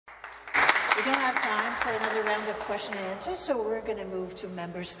We don't have time for another round of question and answers, so we're going to move to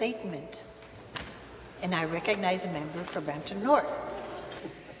member statement. And I recognize a member for Brampton North.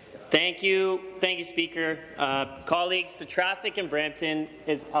 Thank you, Speaker. Colleagues, the traffic in Brampton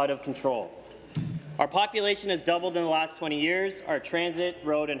is out of control. Our population has doubled in the last 20 years. Our transit,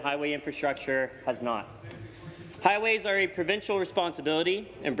 road and highway infrastructure has not. Highways are a provincial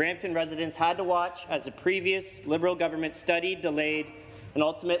responsibility, and Brampton residents had to watch as the previous Liberal government studied, delayed, and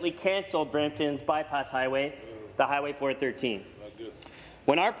ultimately cancelled Brampton's bypass highway, the Highway 413.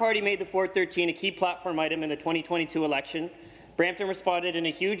 When our party made the 413 a key platform item in the 2022 election, Brampton responded in a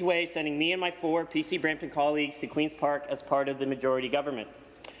huge way, sending me and my 4 PC Brampton colleagues to Queen's Park as part of the majority government.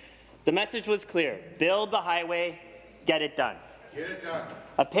 The message was clear: build the highway, get it done. Get it done.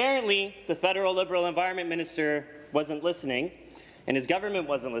 Apparently, the federal Liberal Environment Minister wasn't listening, and his government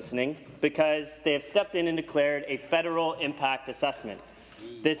wasn't listening, because they have stepped in and declared a federal impact assessment.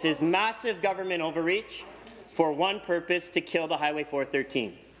 This is massive government overreach for one purpose: to kill the Highway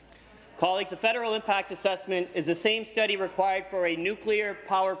 413. Colleagues, the federal impact assessment is the same study required for a nuclear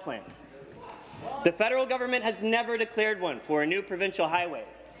power plant. The federal government has never declared one for a new provincial highway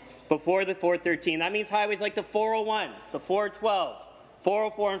before the 413. That means highways like the 401, the 412,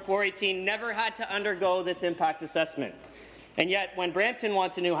 404 and 418 never had to undergo this impact assessment. And yet, when Brampton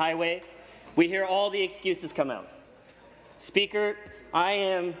wants a new highway, we hear all the excuses come out. Speaker, I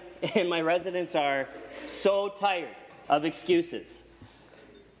am, and my residents are, so tired of excuses.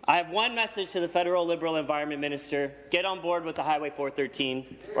 I have one message to the federal Liberal Environment Minister: get on board with the Highway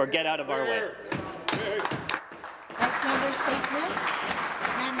 413 or get out of our way. Next member statement.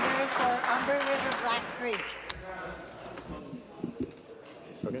 Member for Umber River Black Creek.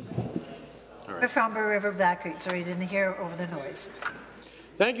 Okay. All right. For Umber River Black Creek. Sorry, you didn't hear over the noise.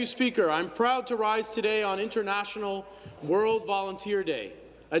 Thank you, Speaker. I'm proud to rise today on International World Volunteer Day,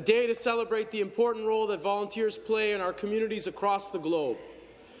 a day to celebrate the important role that volunteers play in our communities across the globe.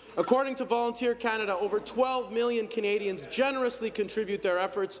 According to Volunteer Canada, over 12 million Canadians generously contribute their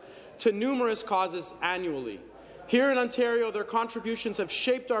efforts to numerous causes annually. Here in Ontario, their contributions have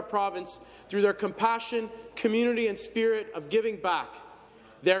shaped our province through their compassion, community and spirit of giving back.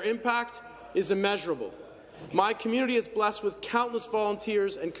 Their impact is immeasurable. My community is blessed with countless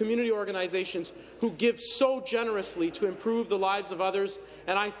volunteers and community organizations who give so generously to improve the lives of others,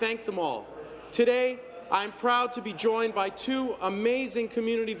 and I thank them all. Today, I am proud to be joined by 2 amazing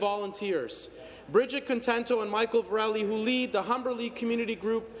community volunteers, Bridget Contento and Michael Varelli, who lead the Humberley Community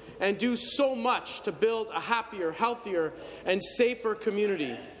Group and do so much to build a happier, healthier, and safer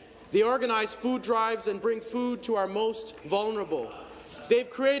community. They organize food drives and bring food to our most vulnerable. They've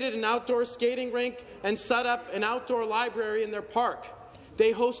created an outdoor skating rink and set up an outdoor library in their park.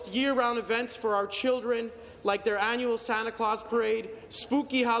 They host year-round events for our children, like their annual Santa Claus parade,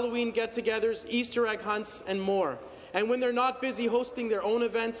 spooky Halloween get-togethers, Easter egg hunts, and more. And when they're not busy hosting their own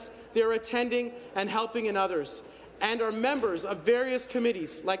events, they're attending and helping in others, and are members of various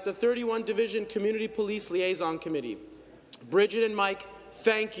committees, like the 31 Division Community Police Liaison Committee. Bridget and Mike,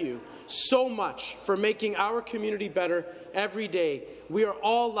 thank you so much for making our community better every day. We are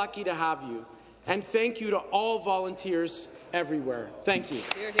all lucky to have you. And thank you to all volunteers everywhere. Thank you.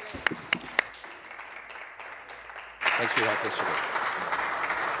 Hear, hear. Thanks for your help, Mr.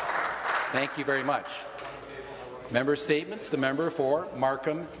 Thank you very much. Member statements. The member for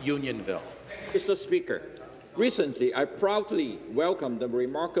Markham Unionville. Mr. Speaker, recently I proudly welcomed the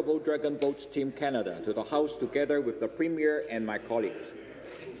remarkable Dragon Boats Team Canada to the House together with the Premier and my colleagues.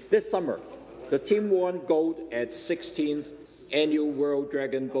 This summer, the team won gold at 16th Annual World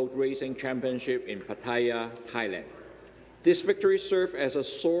Dragon Boat Racing Championship in Pattaya, Thailand. This victory served as a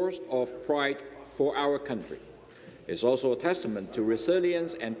source of pride for our country. It's also a testament to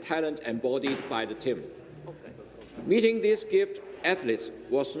resilience and talent embodied by the team. Meeting these gifted athletes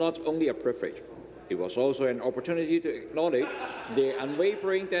was not only a privilege, it was also an opportunity to acknowledge their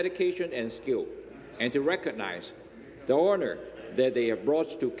unwavering dedication and skill, and to recognize the honor that they have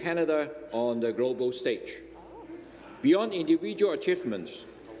brought to Canada on the global stage. Beyond individual achievements,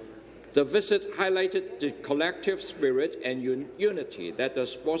 the visit highlighted the collective spirit and unity that the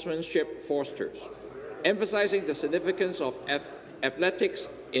sportsmanship fosters, emphasizing the significance of athletics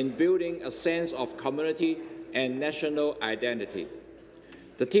in building a sense of community and national identity.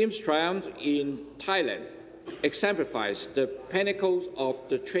 The team's triumph in Thailand exemplifies the pinnacles of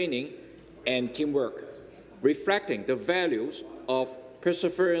the training and teamwork, reflecting the values of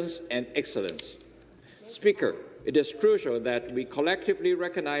perseverance and excellence. Speaker, it is crucial that we collectively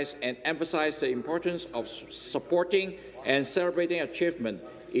recognize and emphasize the importance of supporting and celebrating achievement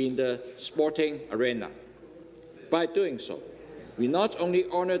in the sporting arena. By doing so, we not only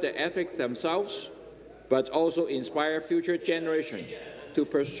honour the athletes themselves, but also inspire future generations to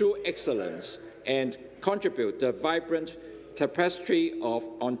pursue excellence and contribute to the vibrant tapestry of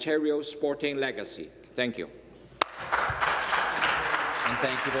Ontario's sporting legacy. Thank you. And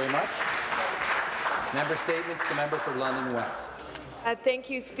thank you very much. Member statements. The member for London West. Thank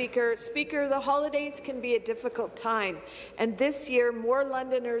you, Speaker. Speaker, the holidays can be a difficult time, and this year more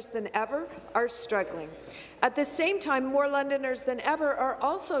Londoners than ever are struggling. At the same time, more Londoners than ever are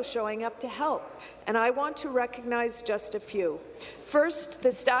also showing up to help, and I want to recognize just a few. First,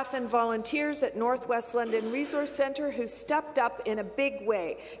 the staff and volunteers at Northwest London Resource Centre who stepped up in a big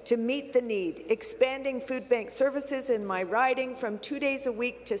way to meet the need, expanding food bank services in my riding from 2 days a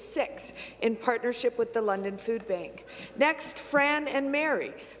week to 6 in partnership with the London Food Bank. Next, Fran and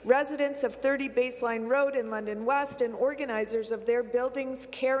Mary, residents of 30 Baseline Road in London West and organizers of their building's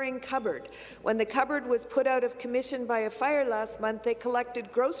caring cupboard. When the cupboard was put out of commission by a fire last month, they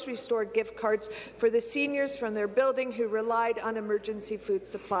collected grocery store gift cards for the seniors from their building who relied on emergency food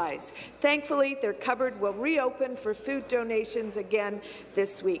supplies. Thankfully, their cupboard will reopen for food donations again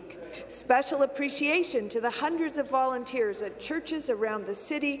this week. Special appreciation to the hundreds of volunteers at churches around the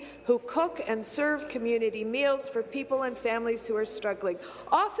city who cook and serve community meals for people and families who are struggling,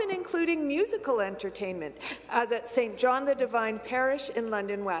 often including musical entertainment, as at St. John the Divine Parish in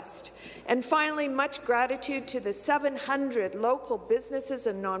London West. And finally, much gratitude to the 700 local businesses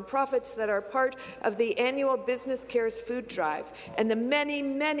and nonprofits that are part of the annual Business Cares Food Drive, and the many,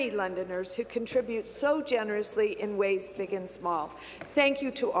 many Londoners who contribute so generously in ways big and small. Thank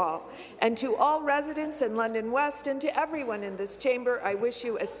you to all. And to all residents in London West and to everyone in this chamber, I wish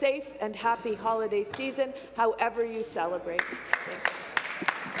you a safe and happy holiday season, however you celebrate. Thank you.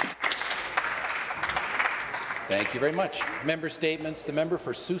 Thank you very much. Member statements. The member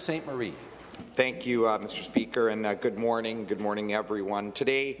for Sault Ste. Marie. Thank you, Mr. Speaker, and good morning. Good morning, everyone.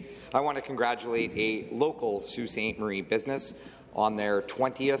 Today, I want to congratulate a local Sault Ste. Marie business on their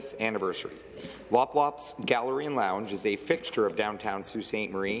 20th anniversary. Lop Lop's Gallery and Lounge is a fixture of downtown Sault Ste.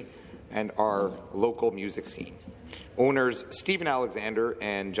 Marie and our local music scene. Owners Stephen Alexander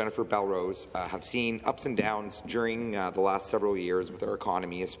and Jennifer Belrose have seen ups and downs during the last several years with our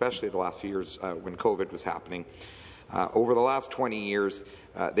economy, especially the last few years when COVID was happening. Over the last 20 years,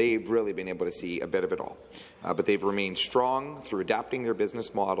 they've really been able to see a bit of it all. But they've remained strong through adapting their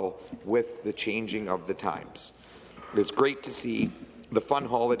business model with the changing of the times. It's great to see the fun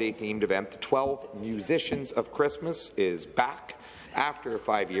holiday-themed event, the 12 Musicians of Christmas, is back after a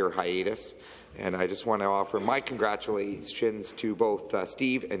 5-year hiatus. And I just want to offer my congratulations to both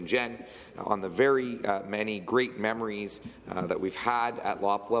Steve and Jen on the very many great memories that we've had at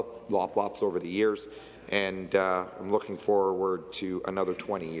Lop Lop's over the years. And I'm looking forward to another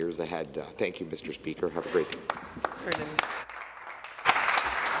 20 years ahead. Thank you, Mr. Speaker. Have a great day.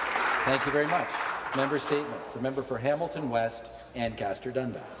 Thank you very much. Member statements. The member for Hamilton West, Ancaster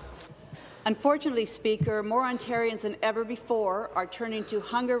Dundas. Unfortunately, Speaker, more Ontarians than ever before are turning to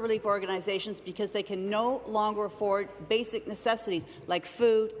hunger relief organizations because they can no longer afford basic necessities like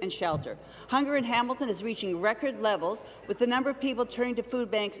food and shelter. Hunger in Hamilton is reaching record levels, with the number of people turning to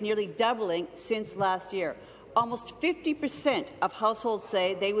food banks nearly doubling since last year. Almost 50% of households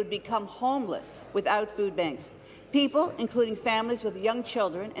say they would become homeless without food banks. People, including families with young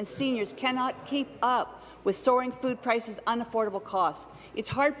children and seniors, cannot keep up with soaring food prices, unaffordable costs. It's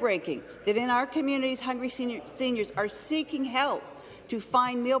heartbreaking that in our communities, hungry seniors are seeking help to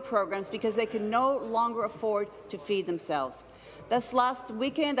find meal programs because they can no longer afford to feed themselves. Thus, last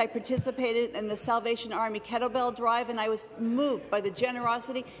weekend, I participated in the Salvation Army Kettlebell Drive, and I was moved by the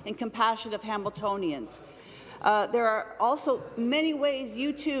generosity and compassion of Hamiltonians. There are also many ways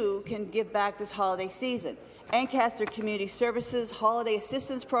you too can give back this holiday season. Ancaster Community Services Holiday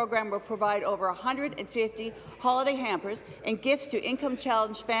Assistance Program will provide over 150 holiday hampers and gifts to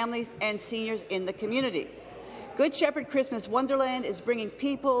income-challenged families and seniors in the community. Good Shepherd Christmas Wonderland is bringing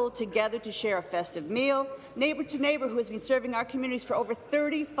people together to share a festive meal. Neighbour to Neighbour, who has been serving our communities for over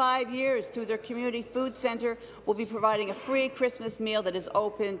 35 years through their community food centre, will be providing a free Christmas meal that is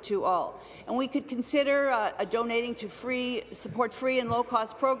open to all. And we could consider donating to support free and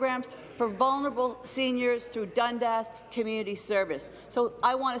low-cost programs for vulnerable seniors through Dundas Community Service. So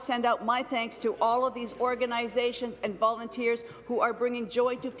I want to send out my thanks to all of these organizations and volunteers who are bringing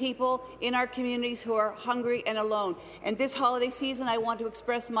joy to people in our communities who are hungry and alone. And this holiday season, I want to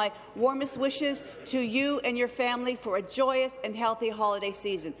express my warmest wishes to you and your family for a joyous and healthy holiday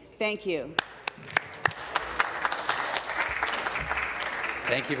season. Thank you.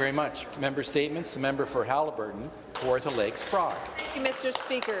 Thank you very much. Member statements. The member for Haliburton, Kawartha Lakes, Brock. Thank you, Mr.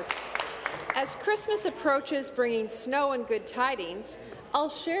 Speaker. As Christmas approaches bringing snow and good tidings, I'll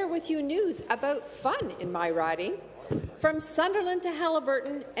share with you news about fun in my riding. From Sunderland to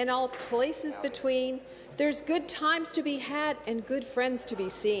Halliburton and all places between, there's good times to be had and good friends to be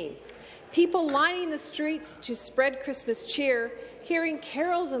seen. People lining the streets to spread Christmas cheer, hearing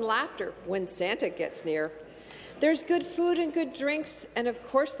carols and laughter when Santa gets near. There's good food and good drinks, and of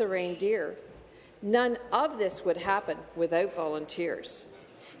course the reindeer. None of this would happen without volunteers.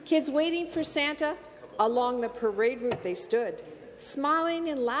 Kids waiting for Santa, along the parade route they stood, smiling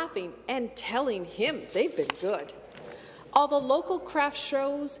and laughing and telling him they've been good. All the local craft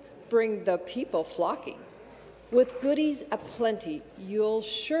shows bring the people flocking. With goodies aplenty, you'll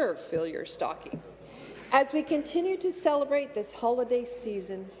sure fill your stocking. As we continue to celebrate this holiday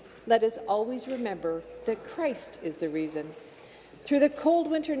season, let us always remember that Christ is the reason. Through the cold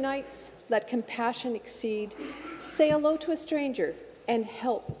winter nights, let compassion exceed. Say hello to a stranger and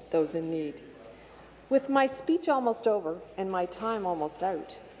help those in need. With my speech almost over and my time almost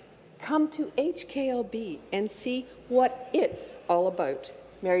out, come to HKLB and see what it's all about.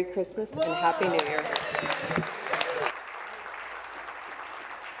 Merry Christmas and Happy New Year.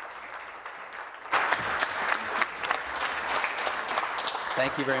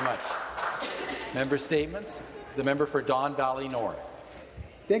 Thank you very much. Member statements. The member for Don Valley North.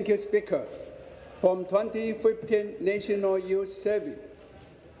 Thank you, Speaker. From 2015 National Youth Survey,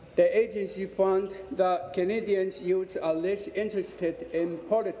 the agency found that Canadians' youth are less interested in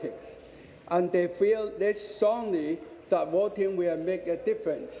politics, and they feel less strongly that voting will make a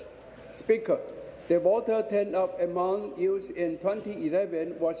difference. Speaker, the voter turnout among youth in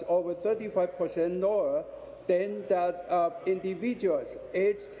 2011 was over 35% lower than that of individuals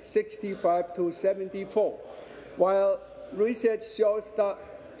aged 65 to 74, while research shows that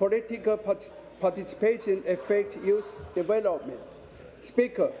political participation affects youth development.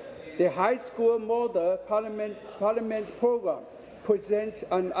 Speaker, the high school model parliament program presents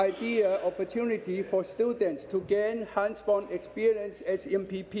an ideal opportunity for students to gain hands-on experience as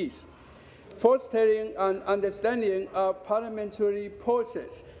MPPs, fostering an understanding of parliamentary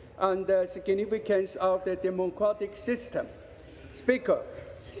process and the significance of the democratic system. Speaker,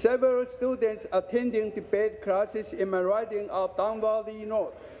 several students attending debate classes in my riding of Don Valley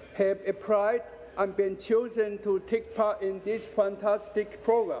North have applied and been chosen to take part in this fantastic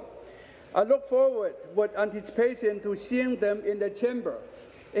program. I look forward with anticipation to seeing them in the chamber,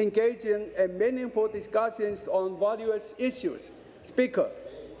 engaging in meaningful discussions on various issues. Speaker,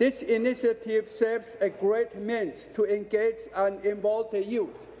 this initiative serves a great means to engage and involve the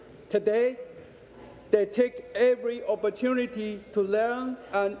youth. Today, they take every opportunity to learn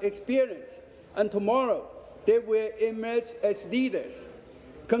and experience, and tomorrow they will emerge as leaders.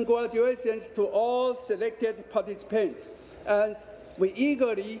 Congratulations to all selected participants, and we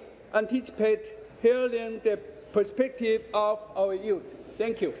eagerly anticipate hearing the perspective of our youth.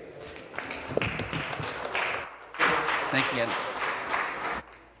 Thank you. Thanks again.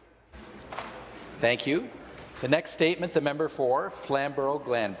 Thank you. The next statement, the member for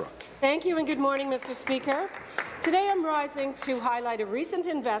Flamborough-Glanbrook. Thank you and good morning, Mr. Speaker. Today I'm rising to highlight a recent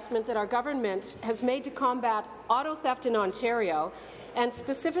investment that our government has made to combat auto theft in Ontario, and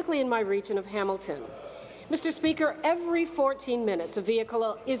specifically in my region of Hamilton. Mr. Speaker, every 14 minutes a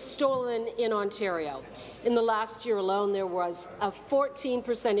vehicle is stolen in Ontario. In the last year alone, there was a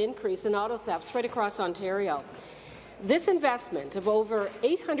 14% increase in auto thefts right across Ontario. This investment of over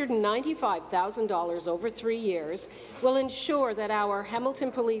 $895,000 over 3 years will ensure that our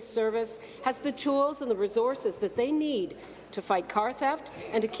Hamilton Police Service has the tools and the resources that they need to fight car theft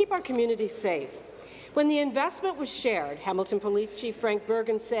and to keep our communities safe. When the investment was shared, Hamilton Police Chief Frank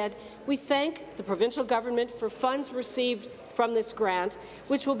Bergen said, "We thank the provincial government for funds received from this grant,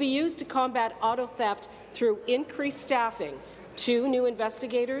 which will be used to combat auto theft through increased staffing, 2 new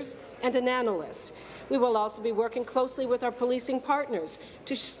investigators and an analyst. We will also be working closely with our policing partners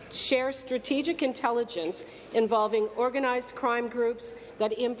to share strategic intelligence involving organized crime groups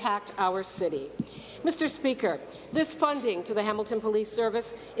that impact our city." Mr. Speaker, this funding to the Hamilton Police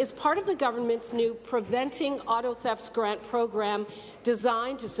Service is part of the government's new Preventing Auto Thefts Grant program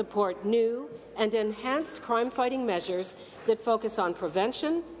designed to support new and enhanced crime-fighting measures that focus on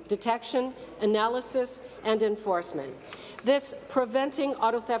prevention, detection, analysis, and enforcement. This Preventing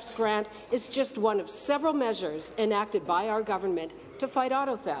Auto Thefts Grant is just one of several measures enacted by our government to fight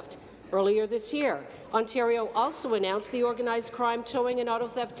auto theft. Earlier this year, Ontario also announced the Organized Crime Towing and Auto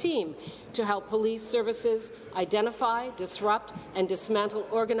Theft Team to help police services identify, disrupt, and dismantle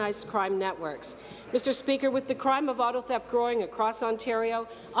organized crime networks. Mr. Speaker, with the crime of auto theft growing across Ontario,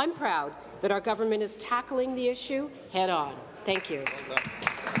 I'm proud that our government is tackling the issue head-on. Thank you.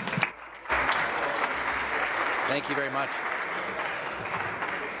 Thank you very much.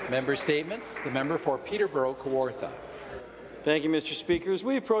 Member statements. The member for Peterborough-Kawartha. Thank you, Mr. Speaker. As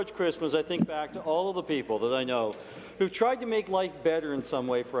we approach Christmas, I think back to all of the people that I know who've tried to make life better in some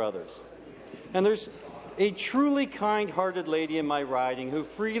way for others. And there's a truly kind-hearted lady in my riding who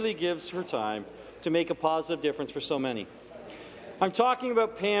freely gives her time to make a positive difference for so many. I'm talking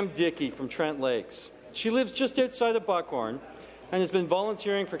about Pam Dickey from Trent Lakes. She lives just outside of Buckhorn and has been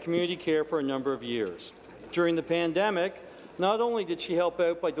volunteering for community care for a number of years. During the pandemic, not only did she help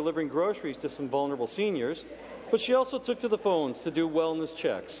out by delivering groceries to some vulnerable seniors, but she also took to the phones to do wellness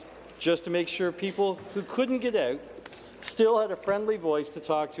checks, just to make sure people who couldn't get out still had a friendly voice to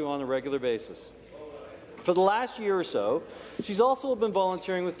talk to on a regular basis. For the last year or so, she's also been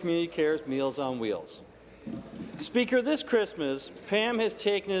volunteering with Community Care's Meals on Wheels. Speaker, this Christmas, Pam has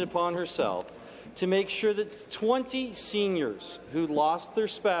taken it upon herself to make sure that 20 seniors who lost their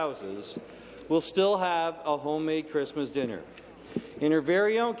spouses will still have a homemade Christmas dinner. In her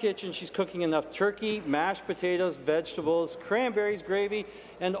very own kitchen, she's cooking enough turkey, mashed potatoes, vegetables, cranberries, gravy,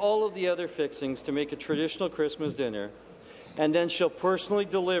 and all of the other fixings to make a traditional Christmas dinner. And then she'll personally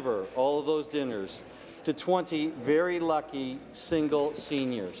deliver all of those dinners to 20 very lucky single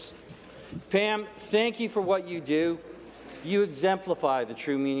seniors. Pam, thank you for what you do. You exemplify the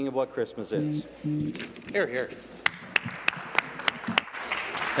true meaning of what Christmas is. Hear, hear.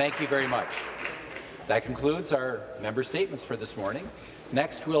 Thank you very much. That concludes our member statements for this morning.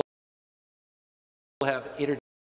 Next, we'll